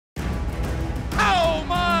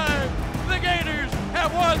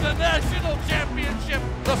national championship.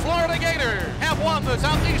 The Florida Gators have won the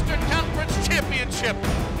Southeastern Conference Championship.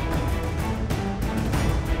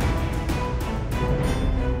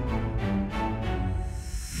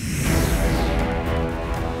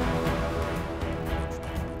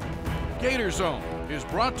 GatorZone is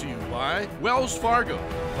brought to you by Wells Fargo,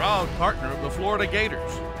 proud partner of the Florida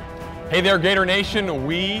Gators. Hey there, Gator Nation.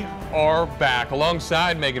 We are back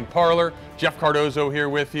alongside Megan Parler, Jeff Cardozo here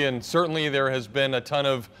with you, and certainly there has been a ton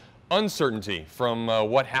of uncertainty from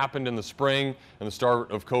what happened in the spring and the start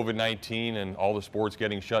of COVID-19 and all the sports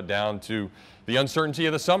getting shut down to the uncertainty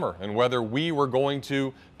of the summer and whether we were going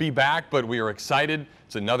to be back, but we are excited.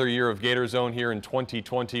 It's another year of GatorZone here in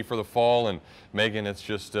 2020 for the fall, and Megan, it's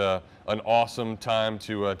just an awesome time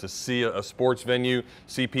to see a sports venue,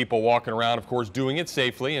 see people walking around, of course, doing it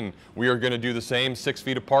safely, and we are going to do the same 6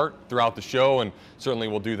 feet apart throughout the show, and certainly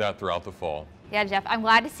we'll do that throughout the fall. Yeah, Jeff, I'm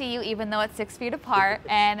glad to see you even though it's 6 feet apart,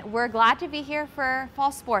 and we're glad to be here for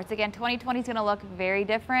fall sports. Again, 2020 is going to look very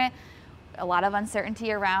different. A lot of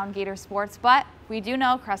uncertainty around Gator sports, but we do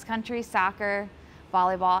know cross country, soccer,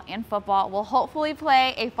 volleyball, and football will hopefully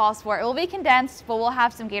play a fall sport. It will be condensed, but we'll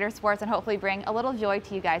have some Gator sports and hopefully bring a little joy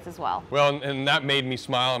to you guys as well. Well, and that made me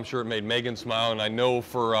smile. I'm sure it made Megan smile, and I know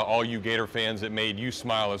for all you Gator fans it made you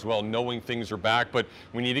smile as well, knowing things are back. But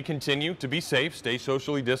we need to continue to be safe, stay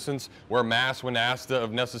socially distanced, wear masks when asked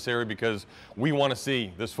if necessary, because we want to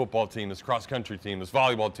see this football team, this cross-country team, this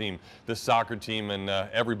volleyball team, this soccer team, and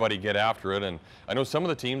everybody get after it. And I know some of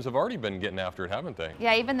the teams have already been getting after it, haven't they?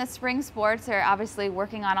 Yeah, even the spring sports are obviously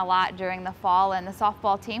working on a lot during the fall, and the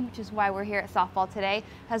softball team, which is why we're here at softball today,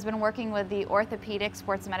 has been working with the Orthopedic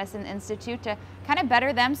Sports Medicine Institute to kind of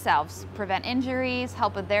better themselves, prevent injuries,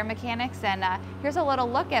 help with their mechanics, and here's a little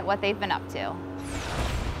look at what they've been up to.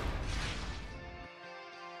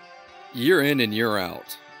 Year in and year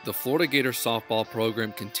out, the Florida Gators softball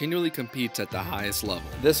program continually competes at the highest level.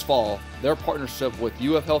 This fall, their partnership with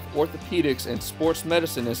UF Health Orthopedics and Sports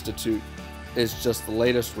Medicine Institute is just the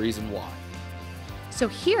latest reason why. So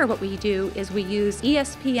here what we do is we use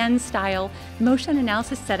ESPN-style motion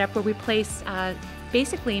analysis setup where we place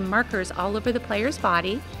basically markers all over the player's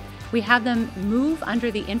body. We have them move under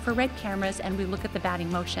the infrared cameras and we look at the batting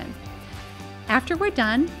motion. After we're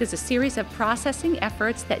done, there's a series of processing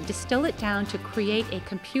efforts that distill it down to create a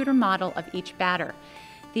computer model of each batter.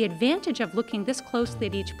 The advantage of looking this closely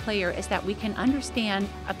at each player is that we can understand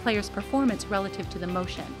a player's performance relative to the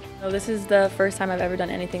motion. So this is the first time I've ever done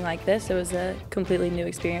anything like this. It was a completely new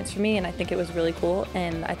experience for me, and I think it was really cool,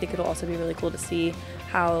 and I think it'll also be really cool to see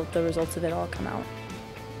how the results of it all come out.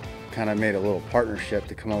 Kind of made a little partnership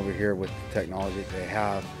to come over here with the technology that they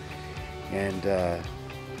have, and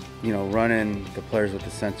you know, running the players with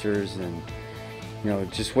the sensors, and you know,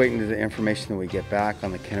 just waiting to the information that we get back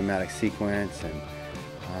on the kinematic sequence and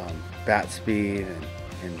bat speed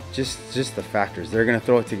and just the factors. They're going to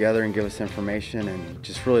throw it together and give us information, and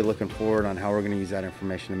just really looking forward on how we're going to use that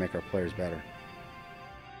information to make our players better.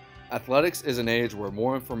 Athletics is an age where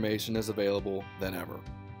more information is available than ever.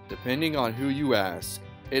 Depending on who you ask,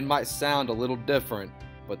 it might sound a little different,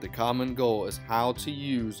 but the common goal is how to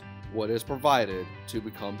use what is provided to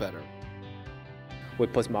become better. We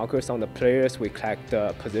put markers on the players, we collect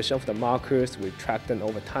the position of the markers, we track them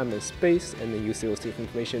over time and space, and then use those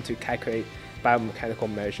information to calculate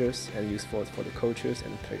biomechanical measures and useful for the coaches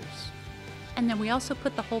and the players. And then we also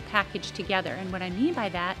put the whole package together, and what I mean by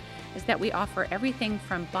that is that we offer everything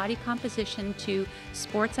from body composition to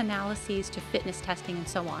sports analyses to fitness testing and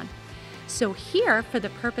so on. So here, for the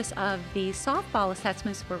purpose of the softball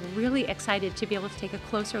assessments, we're really excited to be able to take a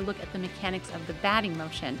closer look at the mechanics of the batting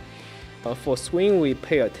motion. For swing, we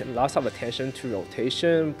pay lots of attention to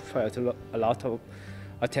rotation, a lot of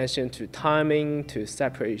attention to timing, to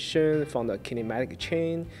separation from the kinematic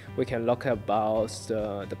chain. We can look about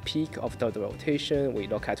the peak of the rotation. We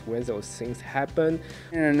look at when those things happen.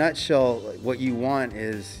 In a nutshell, what you want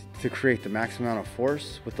is to create the maximum amount of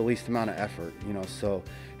force with the least amount of effort. You know, so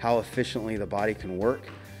how efficiently the body can work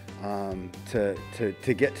to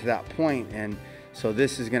get to that point. And so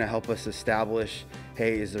this is going to help us establish,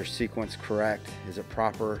 hey, is their sequence correct? Is it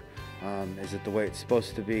proper? Is it the way it's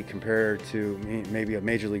supposed to be compared to maybe a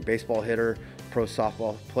Major League Baseball hitter, pro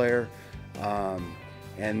softball player?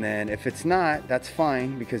 And then if it's not, that's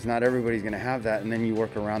fine, because not everybody's going to have that, and then you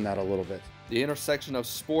work around that a little bit. The intersection of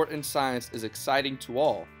sport and science is exciting to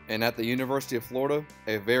all, and at the University of Florida,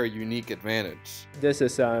 a very unique advantage. This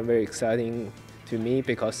is very exciting to me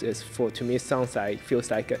because to me it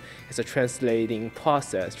feels like it's a translating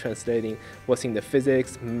process, translating what's in the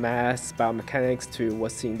physics, math, biomechanics to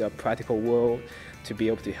what's in the practical world. to be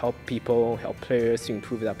able to help people, help players to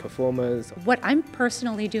improve their performance. What I'm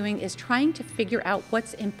personally doing is trying to figure out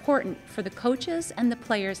what's important for the coaches and the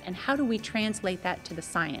players and how do we translate that to the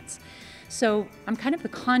science. So I'm kind of the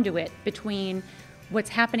conduit between what's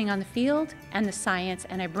happening on the field and the science,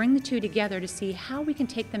 and I bring the two together to see how we can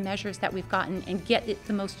take the measures that we've gotten and get it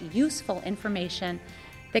the most useful information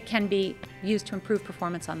that can be used to improve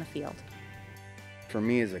performance on the field. For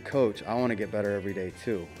me as a coach, I want to get better every day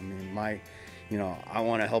too. I mean, I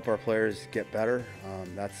want to help our players get better.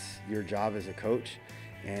 That's your job as a coach,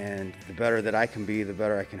 and the better that I can be, the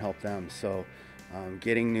better I can help them. So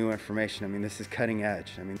getting new information, I mean, this is cutting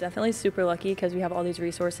edge. I mean, Definitely super lucky because we have all these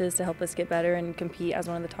resources to help us get better and compete as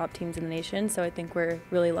one of the top teams in the nation. So I think we're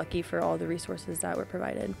really lucky for all the resources that were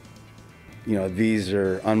provided. You know, these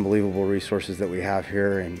are unbelievable resources that we have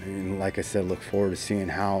here, and like I said, look forward to seeing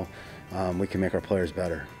how we can make our players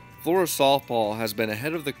better. Florida softball has been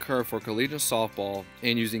ahead of the curve for collegiate softball,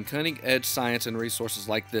 and using cutting-edge science and resources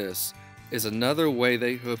like this is another way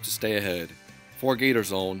they hope to stay ahead. For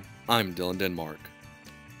GatorZone, I'm Dylan Denmark.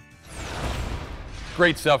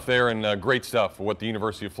 Great stuff there, and great stuff for what the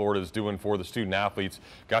University of Florida is doing for the student athletes.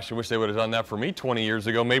 Gosh, I wish they would have done that for me 20 years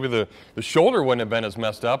ago. Maybe the shoulder wouldn't have been as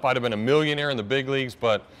messed up. I'd have been a millionaire in the big leagues,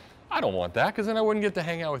 but I don't want that because then I wouldn't get to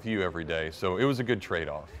hang out with you every day. So it was a good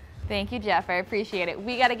trade-off. Thank you, Jeff. I appreciate it.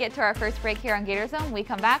 We got to get to our first break here on GatorZone. When we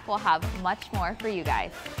come back, we'll have much more for you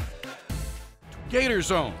guys.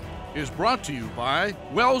 GatorZone is brought to you by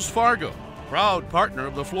Wells Fargo, proud partner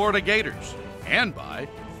of the Florida Gators, and by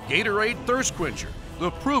Gatorade Thirst Quencher,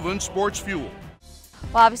 the proven sports fuel.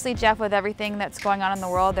 Well, obviously, Jeff, with everything that's going on in the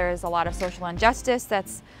world, there's a lot of social injustice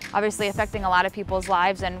that's obviously affecting a lot of people's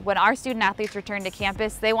lives. And when our student athletes returned to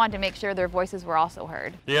campus, they wanted to make sure their voices were also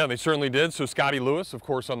heard. Yeah, they certainly did. So Scotty Lewis, of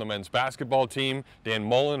course, on the men's basketball team, Dan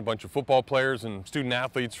Mullen, a bunch of football players and student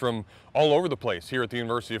athletes from all over the place here at the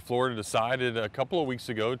University of Florida decided a couple of weeks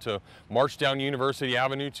ago to march down University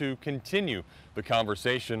Avenue to continue the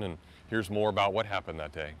conversation. And here's more about what happened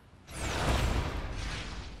that day.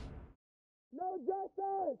 No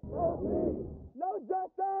justice! No peace! No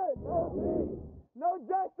justice! No peace! No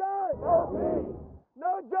justice! No peace!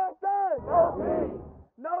 No justice! No peace!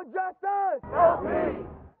 No justice! No peace!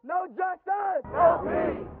 No justice! No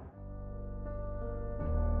peace!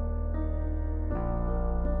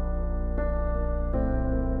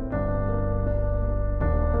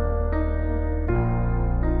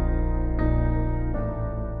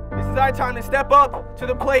 This is our time to step up to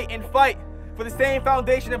the plate and fight for the same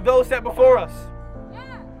foundation of those set before us.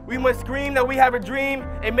 We must scream that we have a dream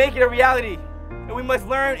and make it a reality. And we must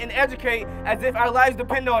learn and educate as if our lives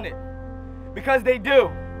depend on it. Because they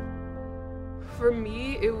do. For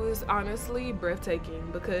me, it was honestly breathtaking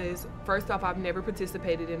because first off, I've never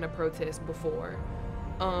participated in a protest before.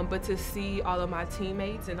 But to see all of my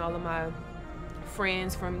teammates and all of my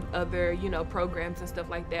friends from other, programs and stuff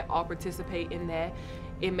like that all participate in that,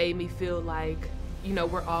 it made me feel like,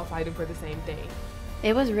 we're all fighting for the same thing.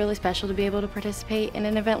 It was really special to be able to participate in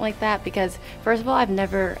an event like that because, first of all, I've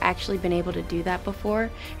never actually been able to do that before,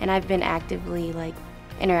 and I've been actively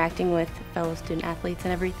interacting with fellow student athletes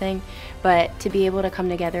and everything, but to be able to come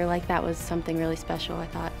together like that was something really special, I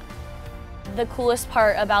thought. The coolest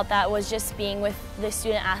part about that was just being with the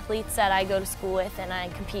student athletes that I go to school with and I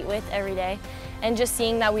compete with every day, and just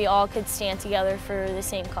seeing that we all could stand together for the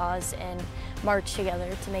same cause and march together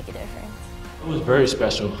to make a difference. It was very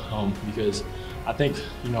special because I think,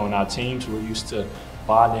 in our teams, we're used to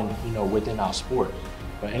bonding, within our sport.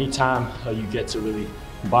 But anytime you get to really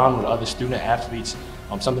bond with other student athletes,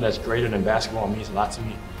 something that's greater than basketball means a lot to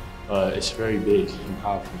me. It's very big and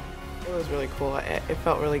powerful. It was really cool. It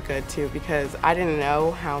felt really good too because I didn't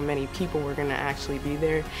know how many people were going to actually be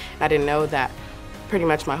there. I didn't know that pretty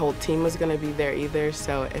much my whole team was going to be there either,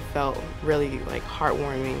 so it felt really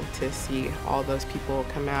heartwarming to see all those people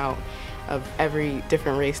come out of every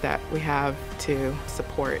different race that we have to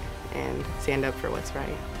support and stand up for what's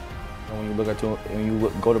right. When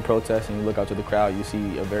you go to protest and you look out to the crowd, you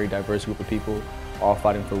see a very diverse group of people all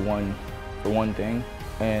fighting for one thing.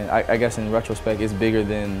 And I guess in retrospect, it's bigger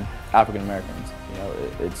than African Americans.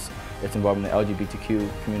 It's involving the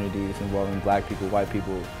LGBTQ community. It's involving Black people, white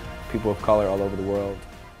people, people of color all over the world.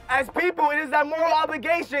 As people, it is our moral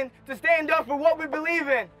obligation to stand up for what we believe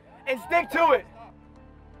in and stick to it.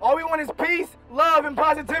 All we want is peace, love, and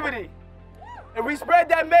positivity. If we spread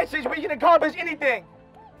that message, we can accomplish anything.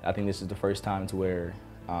 I think this is the first time to where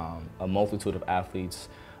a multitude of athletes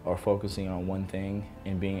are focusing on one thing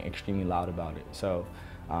and being extremely loud about it. So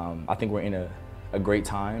I think we're in a great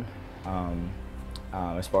time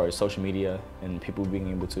as far as social media and people being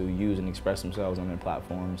able to use and express themselves on their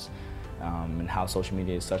platforms. and how social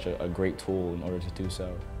media is such a great tool in order to do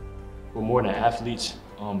so. We're more than athletes.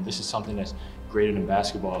 This is something that's greater than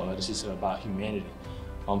basketball. This is about humanity.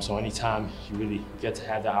 So anytime you really get to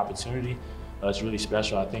have that opportunity, it's really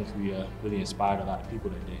special. I think we really inspired a lot of people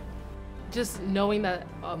that day. Just knowing that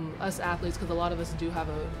us athletes, because a lot of us do have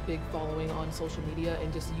a big following on social media,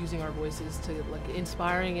 and just using our voices to like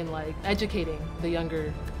inspiring and like educating the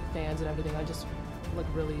younger fans and everything. I just like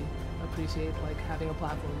really appreciate like having a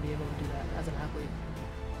platform and being able to do that as an athlete.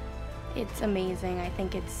 It's amazing. I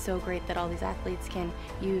think it's so great that all these athletes can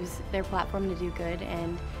use their platform to do good,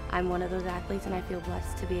 and I'm one of those athletes, and I feel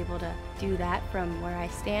blessed to be able to do that from where I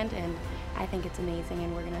stand, and I think it's amazing,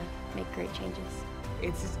 and we're going to make great changes.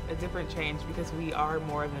 It's just a different change because we are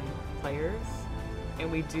more than players,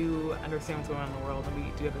 and we do understand what's going on in the world, and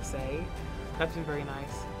we do have a say. That's been very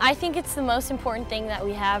nice. I think it's the most important thing that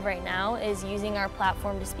we have right now is using our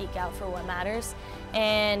platform to speak out for what matters.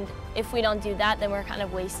 And if we don't do that, then we're kind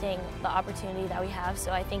of wasting the opportunity that we have.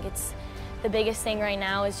 So I think it's the biggest thing right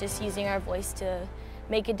now is just using our voice to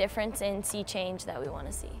make a difference and see change that we want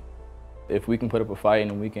to see. If we can put up a fight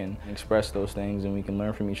and we can express those things and we can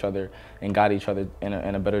learn from each other and guide each other in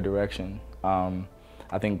a better direction,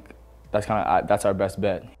 I think that's our best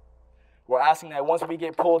bet. We're asking that once we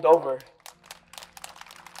get pulled over,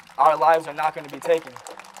 our lives are not going to be taken.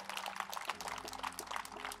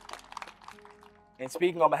 And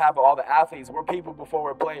speaking on behalf of all the athletes, we're people before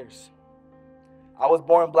we're players. I was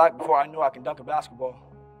born black before I knew I could dunk a basketball.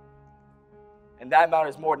 And that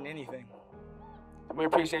matters more than anything. We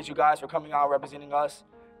appreciate you guys for coming out representing us.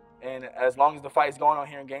 And as long as the fight's going on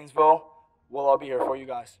here in Gainesville, we'll all be here for you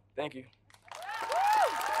guys. Thank you.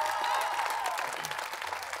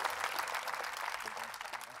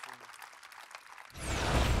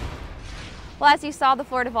 Well, as you saw, the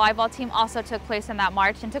Florida volleyball team also took place in that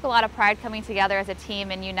march and took a lot of pride coming together as a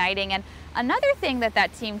team and uniting. And another thing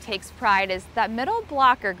that team takes pride is that middle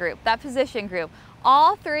blocker group, that position group.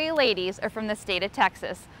 All three ladies are from the state of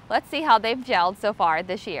Texas. Let's see how they've gelled so far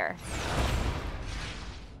this year.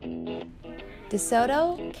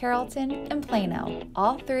 DeSoto, Carrollton, and Plano,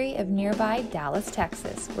 all three of nearby Dallas,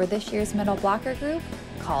 Texas, where this year's middle blocker group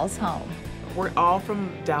calls home. We're all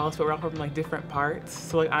from Dallas, but we're all from like different parts.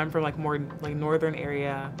 So like I'm from like more like northern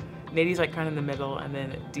area. Nadi's like kind of in the middle, and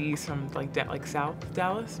then Dee's from like South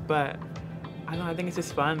Dallas. But I don't know, I think it's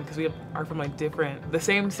just fun because we are from like the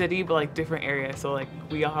same city, but like different areas. So like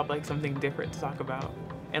we all have like something different to talk about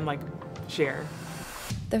and like share.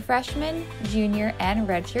 The freshman, junior, and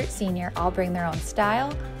redshirt senior all bring their own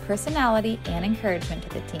style, personality, and encouragement to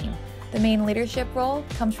the team. The main leadership role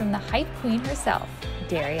comes from the hype queen herself,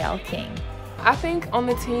 Darielle King. I think on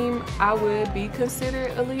the team, I would be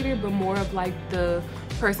considered a leader, but more of like the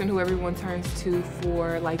person who everyone turns to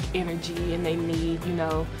for like energy and they need, you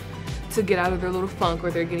know, to get out of their little funk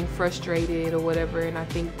or they're getting frustrated or whatever. And I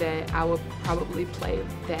think that I would probably play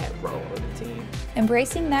that role on the team.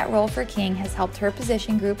 Embracing that role for King has helped her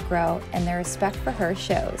position group grow, and their respect for her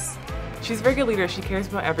shows. She's a very good leader. She cares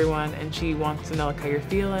about everyone, and she wants to know like how you're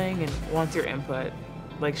feeling and wants your input.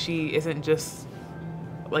 Like she isn't just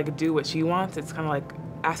like do what she wants. It's kind of like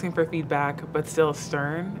asking for feedback, but still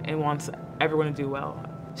stern and wants everyone to do well.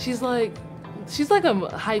 She's like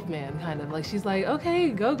a hype man, kind of. Like she's like, okay,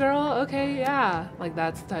 go girl, okay, yeah. Like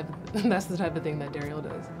that's the type of thing that Darielle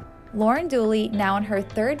does. Lauren Dooley, now in her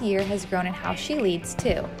third year, has grown in how she leads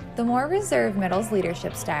too. The more reserved middle's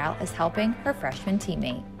leadership style is helping her freshman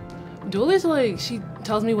teammate. Dooley's like, she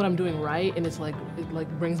tells me what I'm doing right, and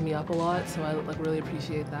it brings me up a lot, so I like really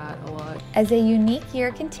appreciate that a lot. As a unique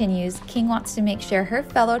year continues, King wants to make sure her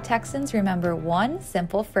fellow Texans remember one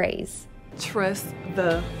simple phrase. Trust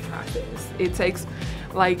the process. It takes,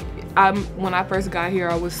 like, when I first got here,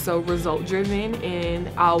 I was so result driven, and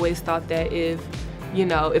I always thought that if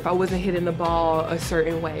I wasn't hitting the ball a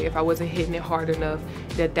certain way, if I wasn't hitting it hard enough,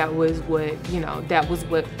 that was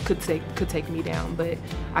what could take me down. But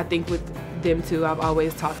I think with them too, I've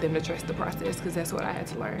always taught them to trust the process because that's what I had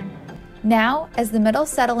to learn. Now, as the middles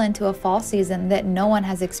settle into a fall season that no one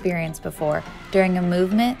has experienced before, during a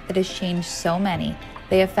movement that has changed so many,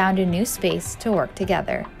 they have found a new space to work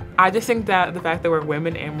together. I just think that the fact that we're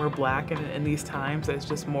women and we're black in these times, it's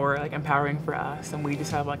just more like empowering for us, and we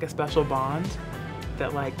just have like a special bond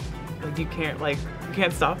that like you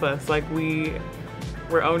can't stop us. Like we're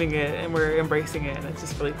owning it and we're embracing it, and it's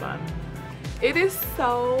just really fun. It is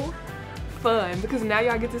so fun because now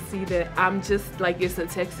y'all get to see that I'm just like, it's a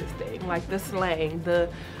Texas thing, like the slang, the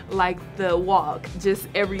walk, just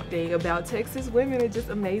everything about Texas women are just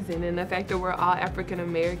amazing. And the fact that we're all African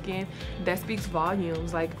American, that speaks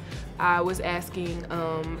volumes. Like I was asking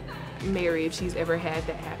Mary if she's ever had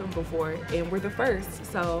that happen before, and we're the first,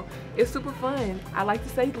 so it's super fun. I like to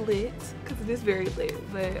say lit because it is very lit,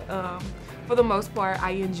 but for the most part,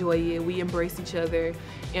 I enjoy it. We embrace each other,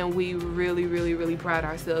 and we really pride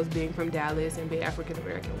ourselves being from Dallas and being African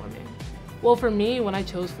American women. Well, for me, when I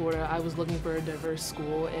chose Florida, I was looking for a diverse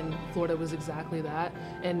school, and Florida was exactly that.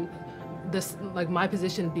 And this, like my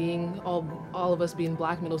position being all of us being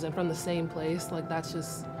black males and from the same place, like that's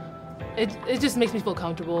just, it just makes me feel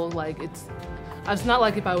comfortable. Like it's not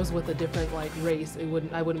like if I was with a different like race, I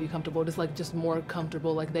wouldn't be comfortable. It's like just more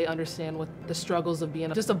comfortable. Like they understand what the struggles of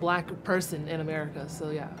being just a black person in America. So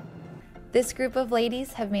yeah. This group of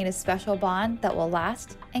ladies have made a special bond that will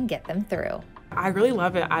last and get them through. I really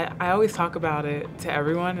love it. I always talk about it to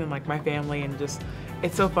everyone and like my family, and just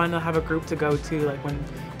it's so fun to have a group to go to, like when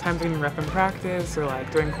times are getting rough in practice or like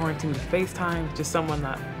during quarantine with FaceTime, just someone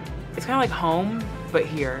that it's kind of like home, but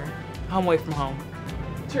here, home away from home.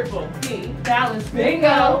 Triple B, Dallas, bingo!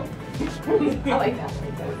 I like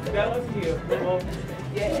that. That was you.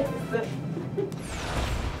 Yes.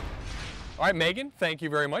 All right, Megan, thank you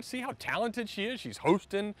very much. See how talented she is? She's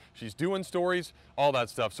hosting, she's doing stories, all that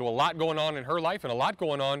stuff. So a lot going on in her life and a lot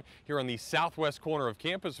going on here on the southwest corner of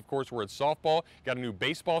campus. Of course, we're at softball. Got a new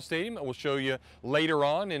baseball stadium that we'll show you later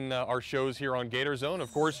on in our shows here on GatorZone.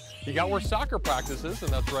 Of course, you got where soccer practices,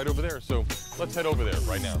 and that's right over there. So let's head over there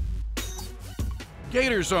right now.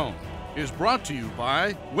 GatorZone is brought to you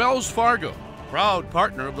by Wells Fargo, proud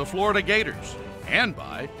partner of the Florida Gators, and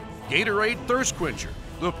by Gatorade Thirst Quencher,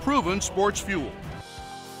 the proven sports fuel.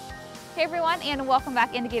 Hey everyone, and welcome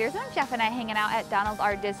back into GatorZone. Jeff and I hanging out at Donald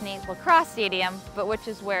R. Disney Lacrosse Stadium, but which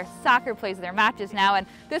is where soccer plays their matches now. And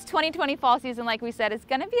this 2020 fall season, like we said, is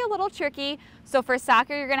going to be a little tricky. So for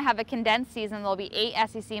soccer, you're going to have a condensed season. There'll be 8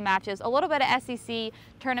 SEC matches, a little bit of SEC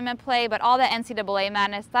tournament play, but all the NCAA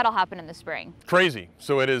madness, that'll happen in the spring. Crazy.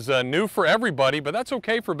 So it is new for everybody, but that's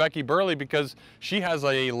okay for Becky Burley because she has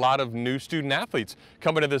a lot of new student athletes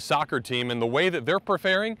coming to this soccer team, and the way that they're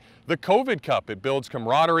preparing, the COVID Cup, it builds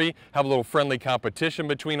camaraderie, have a little friendly competition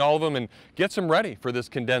between all of them, and gets them ready for this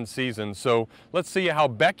condensed season. So let's see how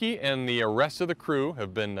Becky and the rest of the crew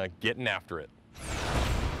have been getting after it.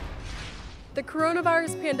 The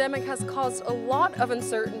coronavirus pandemic has caused a lot of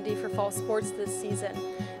uncertainty for fall sports this season.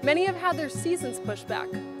 Many have had their seasons pushed back.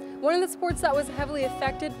 One of the sports that was heavily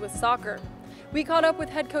affected was soccer. We caught up with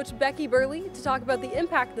head coach Becky Burley to talk about the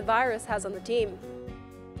impact the virus has on the team.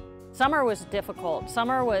 Summer was difficult.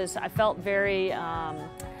 Summer was, I felt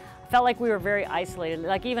like we were very isolated.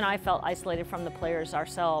 Like even I felt isolated from the players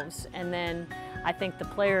ourselves. And then I think the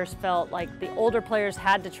players felt like the older players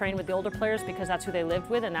had to train with the older players because that's who they lived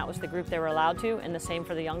with and that was the group they were allowed to, and the same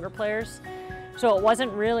for the younger players. So it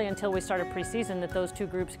wasn't really until we started preseason that those two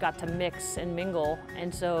groups got to mix and mingle.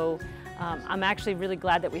 And so I'm actually really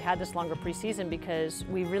glad that we had this longer preseason because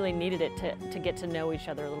we really needed it to get to know each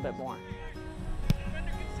other a little bit more.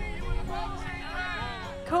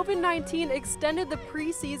 COVID-19 extended the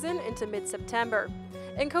preseason into mid-September,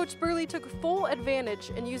 and Coach Burley took full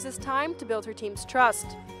advantage and used this time to build her team's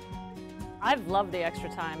trust. I've loved the extra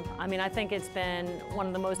time. I mean, I think it's been one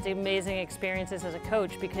of the most amazing experiences as a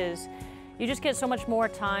coach because you just get so much more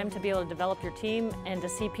time to be able to develop your team and to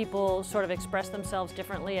see people sort of express themselves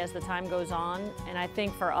differently as the time goes on. And I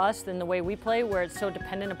think for us, in the way we play, where it's so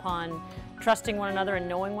dependent upon trusting one another and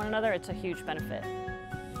knowing one another, it's a huge benefit.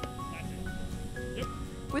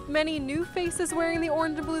 With many new faces wearing the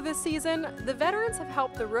orange and blue this season, the veterans have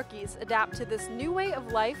helped the rookies adapt to this new way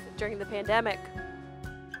of life during the pandemic.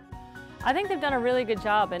 I think they've done a really good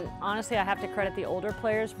job, and honestly I have to credit the older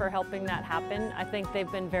players for helping that happen. I think they've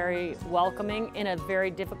been very welcoming in a very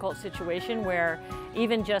difficult situation where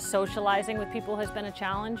even just socializing with people has been a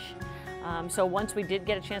challenge. So once we did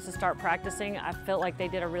get a chance to start practicing, I felt like they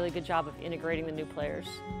did a really good job of integrating the new players.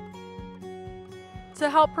 To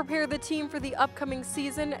help prepare the team for the upcoming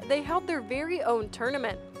season, they held their very own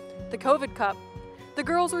tournament, the COVID Cup. The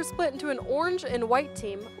girls were split into an orange and white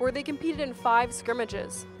team where they competed in 5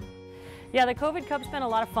 scrimmages. Yeah, the COVID Cup's been a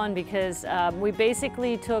lot of fun because we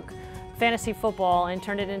basically took fantasy football and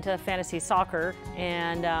turned it into fantasy soccer,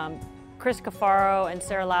 and Chris Cafaro and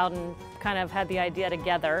Sarah Loudon kind of had the idea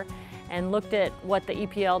together and looked at what the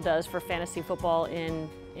EPL does for fantasy football in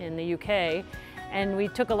the UK. And we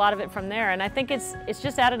took a lot of it from there, and I think it's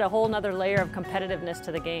just added a whole nother layer of competitiveness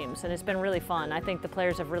to the games, and it's been really fun. I think the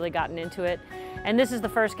players have really gotten into it. And this is the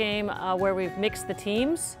first game where we've mixed the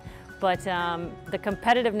teams, but the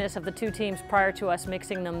competitiveness of the two teams prior to us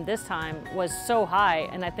mixing them this time was so high,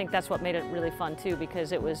 and I think that's what made it really fun too,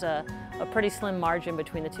 because it was a pretty slim margin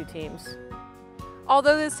between the two teams.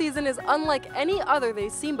 Although this season is unlike any other they've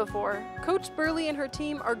seen before, Coach Burley and her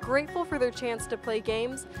team are grateful for their chance to play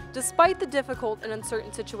games despite the difficult and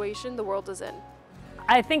uncertain situation the world is in.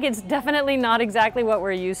 I think it's definitely not exactly what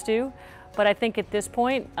we're used to, but I think at this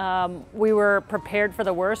point we were prepared for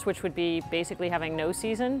the worst, which would be basically having no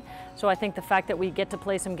season. So I think the fact that we get to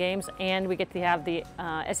play some games and we get to have the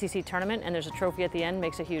SEC tournament and there's a trophy at the end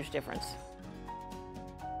makes a huge difference.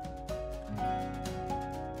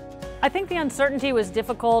 I think the uncertainty was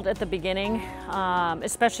difficult at the beginning,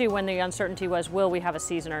 especially when the uncertainty was, will we have a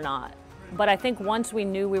season or not? But I think once we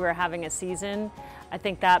knew we were having a season, I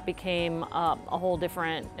think that became a whole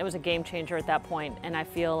different, it was a game changer at that point, and I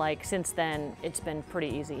feel like since then it's been pretty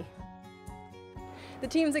easy. The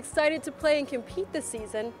team's excited to play and compete this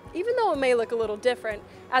season, even though it may look a little different,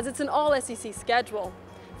 as it's an all-SEC schedule.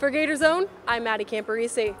 For GatorZone, I'm Maddie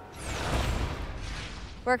Camparisi.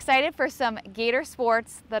 We're excited for some Gator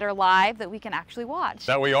sports that are live that we can actually watch.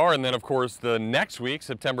 That we are, and then of course the next week,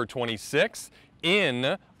 September 26th,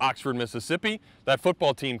 in Oxford, Mississippi, that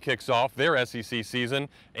football team kicks off their SEC season,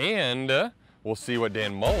 and we'll see what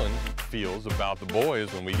Dan Mullen feels about the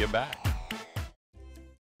boys when we get back.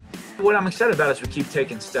 What I'm excited about is we keep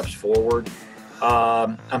taking steps forward.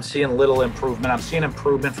 I'm seeing little improvement. I'm seeing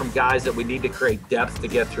improvement from guys that we need to create depth to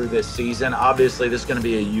get through this season. Obviously, this is going to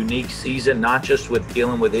be a unique season, not just with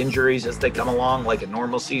dealing with injuries as they come along like a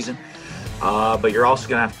normal season, but you're also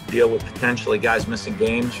going to have to deal with potentially guys missing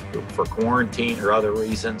games for quarantine or other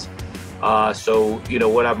reasons. So, you know,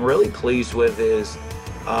 what I'm really pleased with is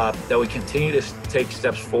that we continue to take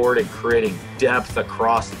steps forward in creating depth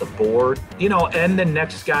across the board, you know, and the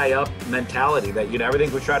next guy up mentality that, you know,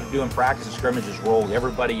 everything we try to do in practice and scrimmage is roll.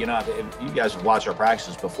 Everybody, you know, you guys have watched our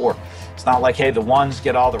practices before. It's not like, hey, the ones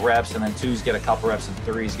get all the reps and then twos get a couple reps and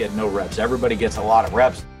threes get no reps. Everybody gets a lot of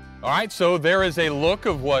reps. All right, so there is a look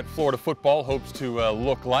of what Florida football hopes to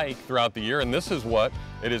look like throughout the year, and this is what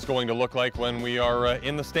it is going to look like when we are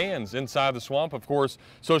in the stands inside the Swamp. Of course,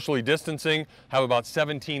 socially distancing, have about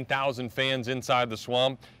 17,000 fans inside the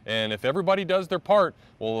Swamp, and if everybody does their part,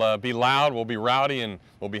 we'll be loud, we'll be rowdy, and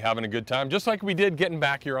we'll be having a good time, just like we did getting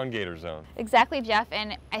back here on GatorZone. Exactly, Jeff,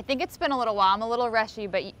 and I think it's been a little while. I'm a little rusty,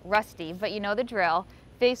 but you know the drill.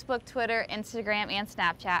 Facebook, Twitter, Instagram, and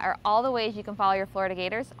Snapchat are all the ways you can follow your Florida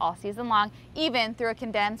Gators all season long, even through a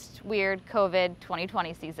condensed, weird COVID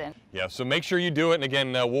 2020 season. Yeah, so make sure you do it. And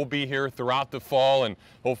again, we'll be here throughout the fall and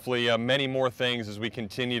hopefully many more things as we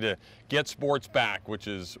continue to get sports back, which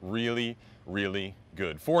is really, really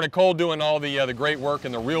good. For Nicole doing all the great work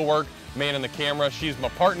and the real work, man in the camera, she's my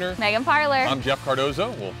partner. Megan Parler. I'm Jeff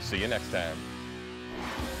Cardozo. We'll see you next time.